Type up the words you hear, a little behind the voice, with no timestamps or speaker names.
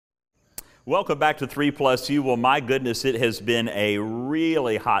Welcome back to 3+You. Well, my goodness, it has been a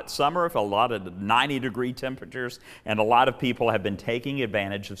really hot summer, a lot of 90-degree temperatures, and a lot of people have been taking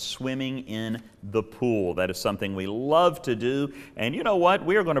advantage of swimming in the pool. That is something we love to do. And you know what?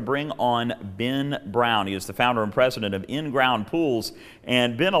 We are going to bring on Ben Brown. He is the founder and president of Inground Pools.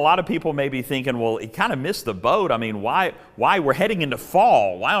 And Ben, a lot of people may be thinking, well, he kind of missed the boat. I mean, why we're heading into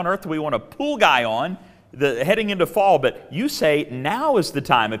fall? Why on earth do we want a pool guy on heading into fall? But you say now is the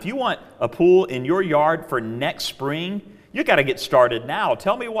time. If you want a pool in your yard for next spring, you got to get started now.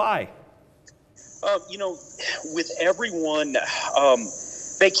 Tell me why. With everyone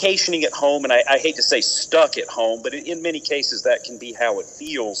vacationing at home, and I hate to say stuck at home, but in many cases that can be how it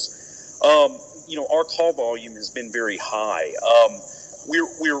feels. Our call volume has been very high.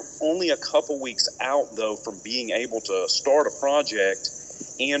 We're only a couple weeks out, though, from being able to start a project.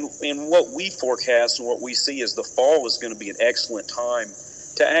 And what we forecast and what we see is the fall is going to be an excellent time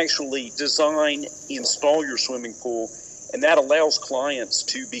to actually design, install your swimming pool, and that allows clients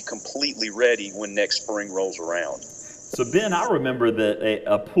to be completely ready when next spring rolls around. So Ben, I remember that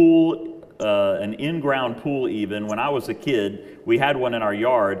a pool, an in-ground pool even, when I was a kid, we had one in our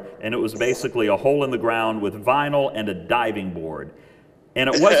yard, and it was basically a hole in the ground with vinyl and a diving board. And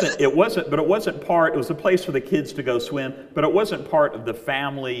it wasn't part, it was a place for the kids to go swim, but it wasn't part of the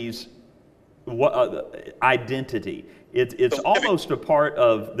family's identity. It's almost a part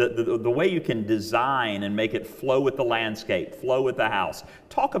of the way you can design and make it flow with the landscape, flow with the house.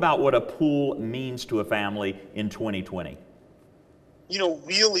 Talk about what a pool means to a family in 2020.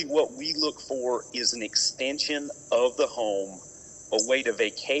 Really what we look for is an extension of the home, a way to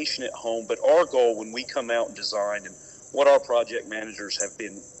vacation at home. But our goal when we come out and design, and what our project managers have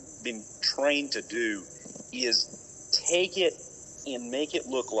been trained to do, is take it and make it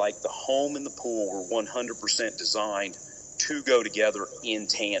look like the home and the pool were 100% designed to go together in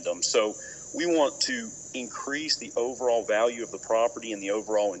tandem. So we want to increase the overall value of the property and the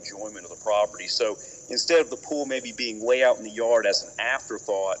overall enjoyment of the property. So instead of the pool maybe being way out in the yard as an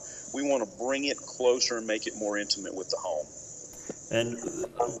afterthought, we want to bring it closer and make it more intimate with the home.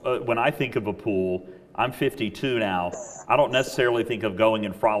 And when I think of a pool, I'm 52 now. I don't necessarily think of going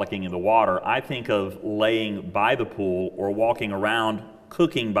and frolicking in the water. I think of laying by the pool or walking around,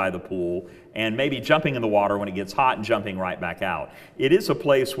 cooking by the pool, and maybe jumping in the water when it gets hot and jumping right back out. It is a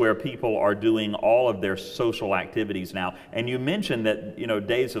place where people are doing all of their social activities now. And you mentioned that,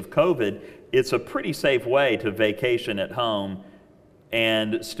 days of COVID, it's a pretty safe way to vacation at home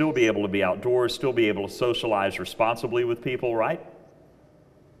and still be able to be outdoors, still be able to socialize responsibly with people, right?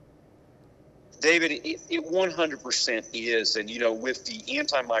 David, it 100% is. And, with the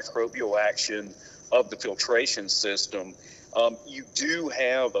antimicrobial action of the filtration system, you do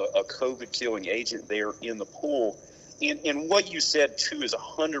have a COVID-killing agent there in the pool. And what you said, too, is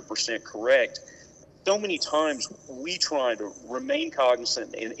 100% correct. So many times we try to remain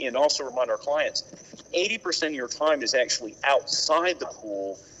cognizant and also remind our clients, 80% of your time is actually outside the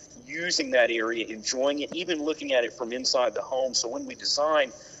pool, using that area, enjoying it, even looking at it from inside the home. So when we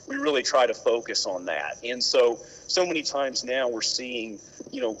design, we really try to focus on that. And so many times now we're seeing,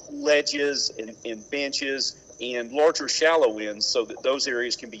 ledges and benches and larger shallow ends so that those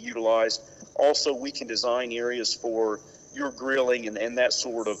areas can be utilized. Also, we can design areas for your grilling and that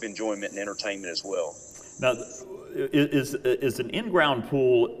sort of enjoyment and entertainment as well. Now, is an in-ground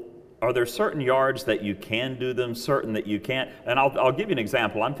pool, are there certain yards that you can do them, certain that you can't? And I'll give you an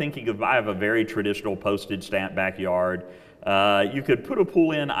example. I'm thinking of, I have a very traditional postage stamp backyard. You could put a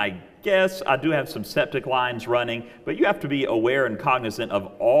pool in, I guess. I do have some septic lines running, but you have to be aware and cognizant of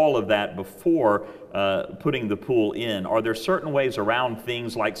all of that before putting the pool in. Are there certain ways around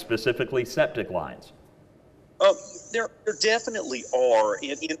things like specifically septic lines? There definitely are.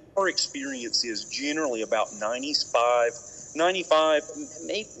 In our experience is generally about 95,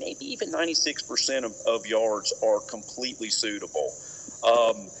 maybe even 96% of yards are completely suitable.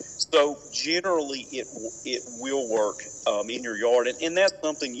 So generally it will work in your yard. And that's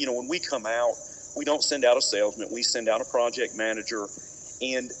something, when we come out, we don't send out a salesman, we send out a project manager,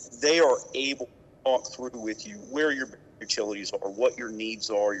 and they are able to talk through with you where your utilities are, what your needs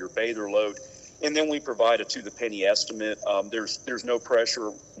are, your bather load. And then we provide a to-the-penny estimate. There's no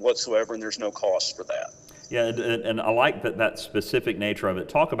pressure whatsoever, and there's no cost for that. Yeah, and I like that specific nature of it.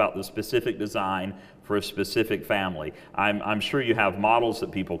 Talk about the specific design for a specific family. I'm sure you have models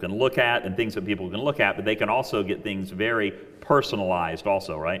that people can look at and things that people can look at, but they can also get things very personalized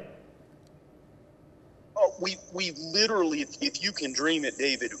also, right? Oh, we literally, if you can dream it,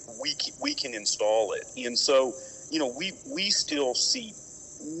 David, we can install it. And so, we still see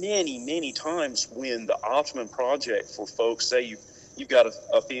many times when the optimum project for folks, say you've got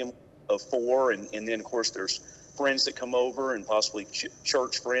a family of four, and then of course there's friends that come over, and possibly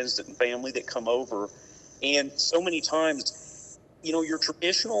church friends and family that come over. And so many times, your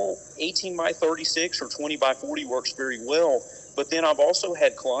traditional 18 by 36 or 20 by 40 works very well. But then I've also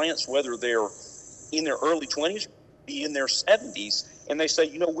had clients, whether they're in their early 20s, be in their 70s, and they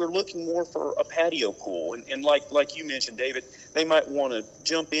say, we're looking more for a patio pool. And like you mentioned, David, they might want to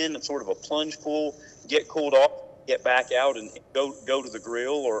jump in sort of a plunge pool, get cooled off, get back out, and go to the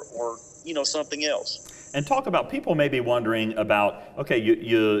grill or something else. And talk about, people may be wondering about, okay,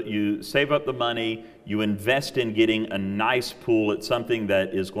 you save up the money, you invest in getting a nice pool. It's something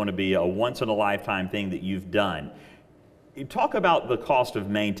that is going to be a once-in-a-lifetime thing that you've done. You talk about the cost of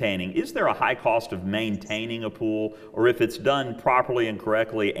maintaining. Is there a high cost of maintaining a pool, or if it's done properly and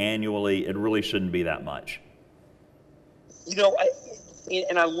correctly annually, it really shouldn't be that much? I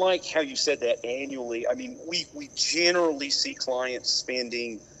like how you said that, annually. I mean, we generally see clients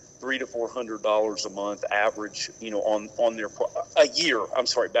spending $300 to $400 a month average, on their a year. I'm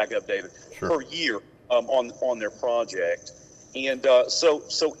sorry, back up, David. Sure. Per year on their project. And so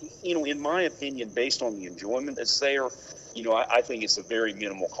in my opinion, based on the enjoyment that's there, I think it's a very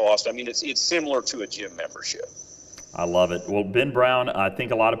minimal cost. I mean, it's similar to a gym membership. I love it. Well, Ben Brown, I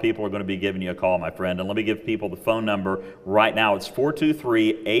think a lot of people are going to be giving you a call, my friend. And let me give people the phone number right now. It's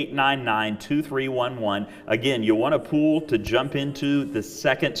 423-899-2311. Again, you want a pool to jump into the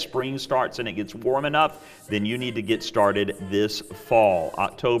second spring starts and it gets warm enough, then you need to get started this fall.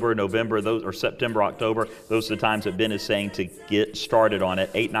 October, November, or September, October, those are the times that Ben is saying to get started on it.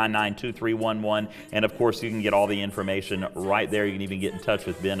 899-2311. And of course, you can get all the information right there. You can even get in touch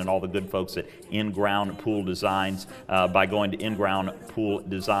with Ben and all the good folks at Inground Pool Designs by going to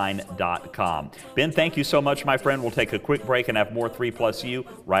ingroundpooldesign.com. Ben, thank you so much, my friend. We'll take a quick break and have more 3+You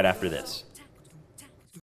right after this.